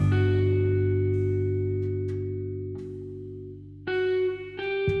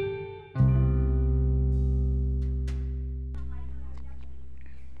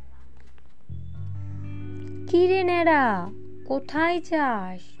কি রে ন্যাড়া, কোথায়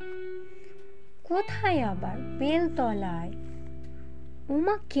যাস? কোথায় আবার? বেলতলায়।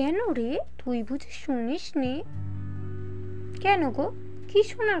 ওমা, কেন রে? তুই বুঝি শুনিস নি? কেন গো, কি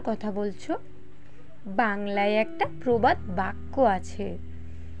শোনার কথা বলছো? বাংলায় একটা প্রবাদ বাক্য আছে।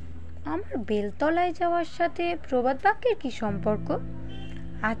 আমার বেলতলায় যাওয়ার সাথে প্রবাদ বাক্যের কি সম্পর্ক?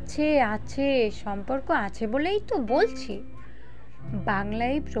 আছে আছে, সম্পর্ক আছে বলেই তো বলছি।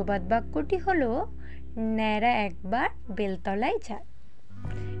 বাংলায় প্রবাদ বাক্যটি হলো, ন্যাড়া একবার বেলতলায় যায়।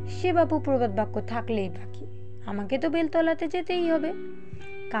 সে বাবু প্রবাদ বাক্য থাকলেই বাকি, আমাকে তো বেলতলাতে যেতেই হবে।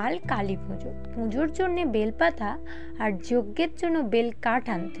 কাল কালী পুজো, পুজোর জন্য বেলপাতা আর যজ্ঞের জন্য বেল কাঠ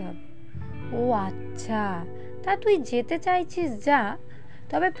আনতে হবে। ও আচ্ছা, তা তুই যেতে চাইছিস যা,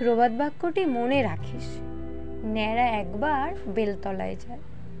 তবে প্রবাদ বাক্যটি মনে রাখিস, ন্যাড়া একবার বেলতলায় যায়।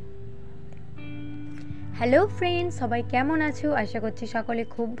 হ্যালো ফ্রেন্ডস, সবাই কেমন আছো? আশা করছি সকলে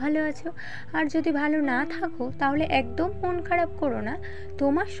খুব ভালো আছো। আর যদি ভালো না থাকো তাহলে একদম মন খারাপ করো না।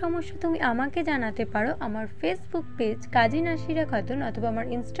 তোমার সমস্যা তুমি আমাকে জানাতে পারো আমার ফেসবুক পেজ কাজী নাসিরা খাতুন অথবা আমার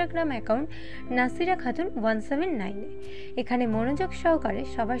ইনস্টাগ্রাম অ্যাকাউন্ট নাসিরা খাতুন 179-এ। এখানে মনোযোগ সহকারে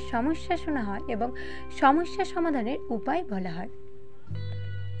সবার সমস্যা শোনা হয় এবং সমস্যা সমাধানের উপায় বলা হয়।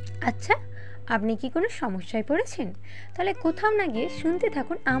 আচ্ছা, আপনি কি কোনো সমস্যায় পড়েছেন? তাহলে কোথাও না গিয়ে শুনতে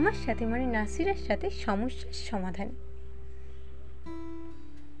থাকুন আমার সাথে, মানে নাসিরার সাথে সমস্যার সমাধান।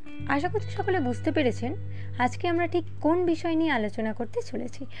 আশা করছি সকলে বুঝতে পেরেছেন আজকে আমরা ঠিক কোন বিষয় নিয়ে আলোচনা করতে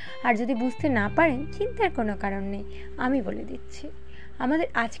চলেছি। আর যদি বুঝতে না পারেন, চিন্তার কোনো কারণ নেই, আমি বলে দিচ্ছি। আমাদের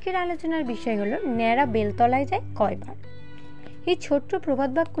আজকের আলোচনার বিষয় হলো, ন্যাড়া বেলতলায় যায় কয়বার। এই ছোট্ট প্রবাদ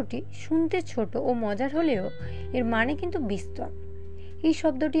বাক্যটি শুনতে ছোট ও মজার হলেও এর মানে কিন্তু বিস্তর। এই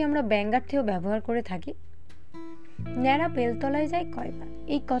শব্দটি আমরা ব্যঙ্গার্থেও ব্যবহার করে থাকি। ন্যাড়া বেলতলায় যায় কয়বার,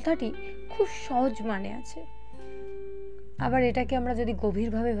 এই কথাটি খুব সহজ মানে আছে। আবার এটাকে আমরা যদি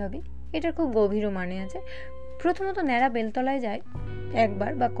গভীরভাবে ভাবি, এটার খুব গভীরও মানে আছে। প্রথমত, ন্যাড়া বেলতলায় যায়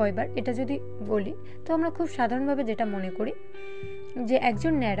একবার বা কয়বার, এটা যদি বলি তো আমরা খুব সাধারণভাবে যেটা মনে করি যে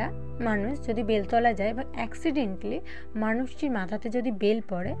একজন ন্যাড়া মানুষ যদি বেলতলা যায় বা অ্যাক্সিডেন্টলি মানুষটির মাথাতে যদি বেল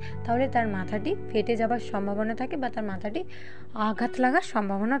পড়ে, তাহলে তার মাথাটি ফেটে যাবার সম্ভাবনা থাকে বা তার মাথাটি আঘাত লাগার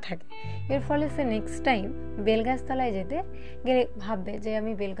সম্ভাবনা থাকে। এর ফলে সে নেক্সট টাইম বেলগাছতলায় যেতে গেলে ভাববে যে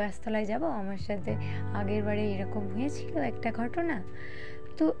আমি বেলগাছতলায় যাব, আমার সাথে আগের বারে এরকম হয়েছিল একটা ঘটনা।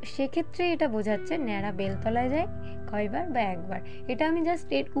 তো সেক্ষেত্রে এটা বোঝাচ্ছে ন্যাড়া বেলতলায় যায় কয়বার বা একবার। এটা আমি জাস্ট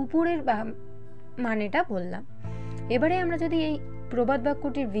এর উপরের মানেটা বললাম। এবারে আমরা যদি এই প্রবাদ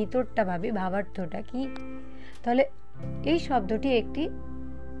বাক্যটির ভিতরটা ভাবি, ভাবার্থটা কি, তাহলে এই শব্দটি একটি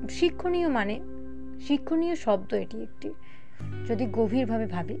শিক্ষণীয় শব্দ। এটি একটি, যদি গভীরভাবে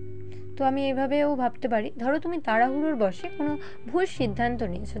ভাবি তো আমি এভাবেও ভাবতে পারি, ধরো তুমি তাড়াহুড়োর বশে কোনো ভুল সিদ্ধান্ত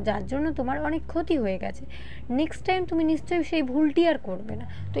নিয়েছো, যার জন্য তোমার অনেক ক্ষতি হয়ে গেছে। নেক্সট টাইম তুমি নিশ্চয়ই সেই ভুলটি আর করবে না।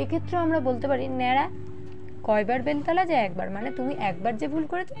 তো এক্ষেত্রেও আমরা বলতে পারি ন্যাড়া কয়বার বেলতলা যায় একবার, মানে তুমি একবার যে ভুল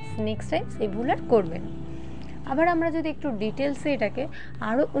করেছো নেক্সট টাইম সেই ভুল আর করবে না। আবার আমরা যদি একটু ডিটেলসে এটাকে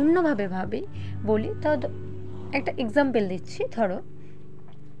আরও অন্যভাবে বলি, তো একটা এক্সাম্পল দিচ্ছি। ধরো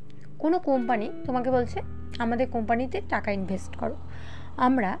কোনো কোম্পানি তোমাকে বলছে আমাদের কোম্পানিতে টাকা ইনভেস্ট করো,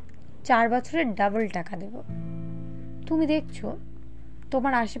 আমরা 4 বছরের ডাবল টাকা দেব। তুমি দেখছো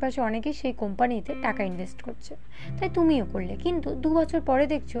তোমার আশেপাশে অনেকেই সেই কোম্পানিতে টাকা ইনভেস্ট করছে, তাই তুমিও করলে, কিন্তু 2 বছর পরে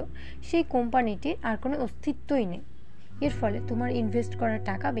দেখছো সেই কোম্পানিটির আর কোনো অস্তিত্বই নেই। এর ফলে তোমার ইনভেস্ট করার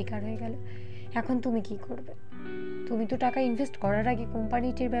টাকা বেকার হয়ে গেল। এখন তুমি কি করবে? তুমি তো টাকা ইনভেস্ট করার আগে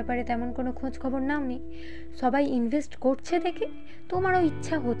কোম্পানিটির ব্যাপারে তেমন কোনো খোঁজ খবর নাওনি। সবাই ইনভেস্ট করছে দেখে তোমারও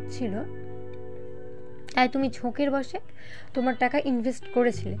ইচ্ছা হচ্ছিল, তাই তুমি ঝোঁকের বশে তোমার টাকা ইনভেস্ট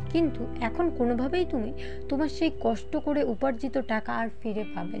করেছিলে, কিন্তু এখন কোনোভাবেই তুমি তোমার সেই কষ্ট করে উপার্জিত টাকা আর ফিরে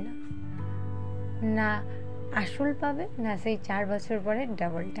পাবে না, না আসল পাবে না সেই 4 বছর পরে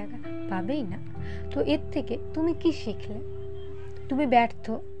ডাবল টাকা পাবেই না। তো এর থেকে তুমি কি শিখলে? তুমি ব্যর্থ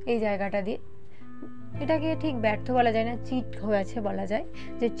এই জায়গাটা দিয়ে। এটাকে ঠিক ব্যর্থ বলা যায় না, চিট হয়েছে বলা যায়,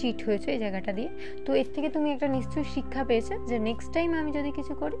 যে চিট হয়েছে এই জায়গাটা দিয়ে। তো এর থেকে তুমি একটা নিশ্চয়ই শিক্ষা পেয়েছো যে নেক্সট টাইম আমি যদি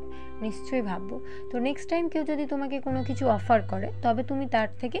কিছু করি নিশ্চয়ই ভাববো। তো নেক্সট টাইম কেউ যদি তোমাকে কোনো কিছু অফার করে, তবে তুমি তার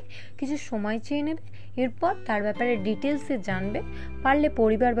থেকে কিছু সময় চেয়ে নেবে, এরপর তার ব্যাপারে ডিটেলসে জানবে, পারলে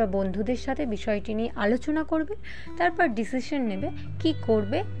পরিবার বা বন্ধুদের সাথে বিষয়টি নিয়ে আলোচনা করবে, তারপর ডিসিশন নেবে কি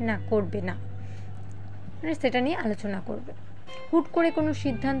করবে না করবে না, মানে সেটা নিয়ে আলোচনা করবে। হুট করে কোনো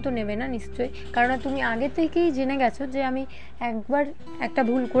সিদ্ধান্ত নেবে না নিশ্চয়ই, কারণ তুমি আগে থেকেই জেনে গেছো যে আমি একবার একটা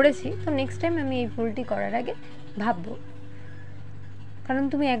ভুল করেছি, তো নেক্সট টাইম আমি এই ভুলটি করার আগে ভাববো, কারণ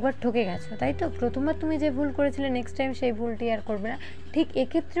তুমি একবার ঠকে গেছো, তাই তো? প্রথমবার তুমি যে ভুল করেছিলে নেক্সট টাইম সেই ভুলটি আর করবে না। ঠিক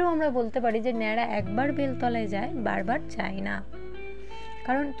এক্ষেত্রেও আমরা বলতে পারি যে ন্যাড়া একবার বেলতলায় যায়, বারবার যায় না।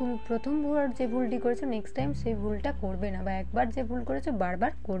 কারণ তুমি প্রথমবার যে ভুলটি করেছো নেক্সট টাইম সেই ভুলটা করবে না, বা একবার যে ভুল করেছো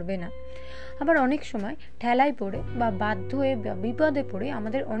বারবার করবে না। আবার অনেক সময় ঠেলায় পড়ে বা বাধ্য হয়ে বা বিপদে পড়ে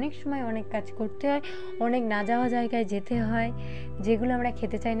আমাদের অনেক সময় অনেক কাজ করতে হয়, অনেক না যাওয়া জায়গায় যেতে হয়, যেগুলো আমরা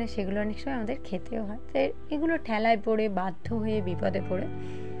খেতে চাই না সেগুলো অনেক সময় আমাদের খেতেও হয়। তো এগুলো ঠেলায় পড়ে বাধ্য হয়ে বিপদে পড়ে,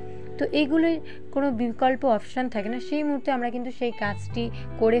 তো এইগুলোর কোনো বিকল্প অপশান থাকে না, সেই মুহূর্তে আমরা কিন্তু সেই কাজটি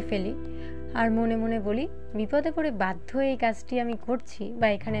করে ফেলি আর মনে মনে বলি বিপদে পড়ে বাধ্য হয়ে এই কাজটি আমি করছি, বা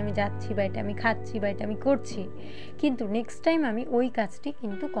এখানে আমি যাচ্ছি, বা এটা আমি খাচ্ছি, বা এটা আমি করছি, কিন্তু নেক্সট টাইম আমি ওই কাজটি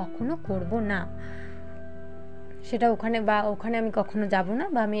কিন্তু কখনো করব না, সেটা ওখানে আমি কখনো যাব না,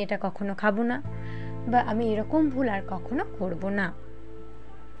 বা আমি এটা কখনো খাবো না, বা আমি এরকম ভুল আর কখনো করব না।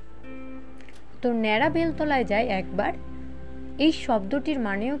 তো ন্যাড়া বেলতলায় যাই একবার, এই শব্দটির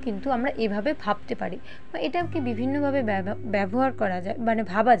মানেও কিন্তু আমরা এভাবে ভাবতে পারি, বা এটাকে বিভিন্নভাবে ব্যবহার করা যায়, মানে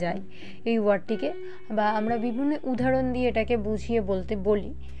ভাবা যায় এই ওয়ার্ডটিকে, বা আমরা বিভিন্ন উদাহরণ দিয়ে এটাকে বুঝিয়ে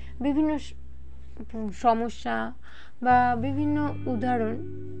বলি বিভিন্ন সমস্যা বা বিভিন্ন উদাহরণ,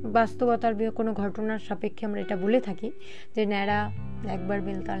 বাস্তবতার কোনো ঘটনার সাপেক্ষে আমরা এটা বলে থাকি যে ন্যাড়া একবার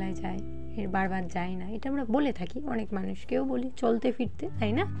বেলতলায় যায়, এর বারবার যায় না, এটা আমরা বলে থাকি, অনেক মানুষকেও বলি চলতে ফিরতে,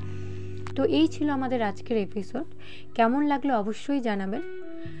 তাই না? তো এই ছিল আমাদের আজকের এপিসোড। কেমন লাগলো অবশ্যই জানাবেন।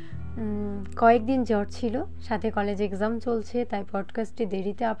 কয়েকদিন জ্বর ছিল, সাথে কলেজ এক্সাম চলছে, তাই পডকাস্টটি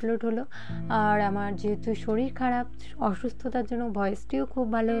দেরিতে আপলোড হলো। আর আমার যেহেতু শরীর খারাপ, অসুস্থতার জন্য ভয়েসটিও খুব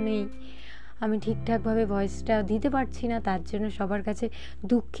ভালো নেই, আমি ঠিকঠাকভাবে ভয়েসটা দিতে পারছি না, তার জন্য সবার কাছে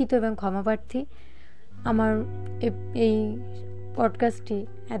দুঃখিত এবং ক্ষমাপ্রার্থী। আমার এই পডকাস্টটি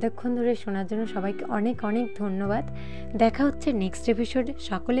এতক্ষণ ধরে শোনার জন্য সবাইকে অনেক অনেক ধন্যবাদ। দেখা হচ্ছে নেক্সট এপিসোডে।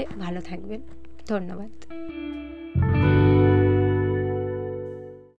 সকলে ভালো থাকবেন। ধন্যবাদ।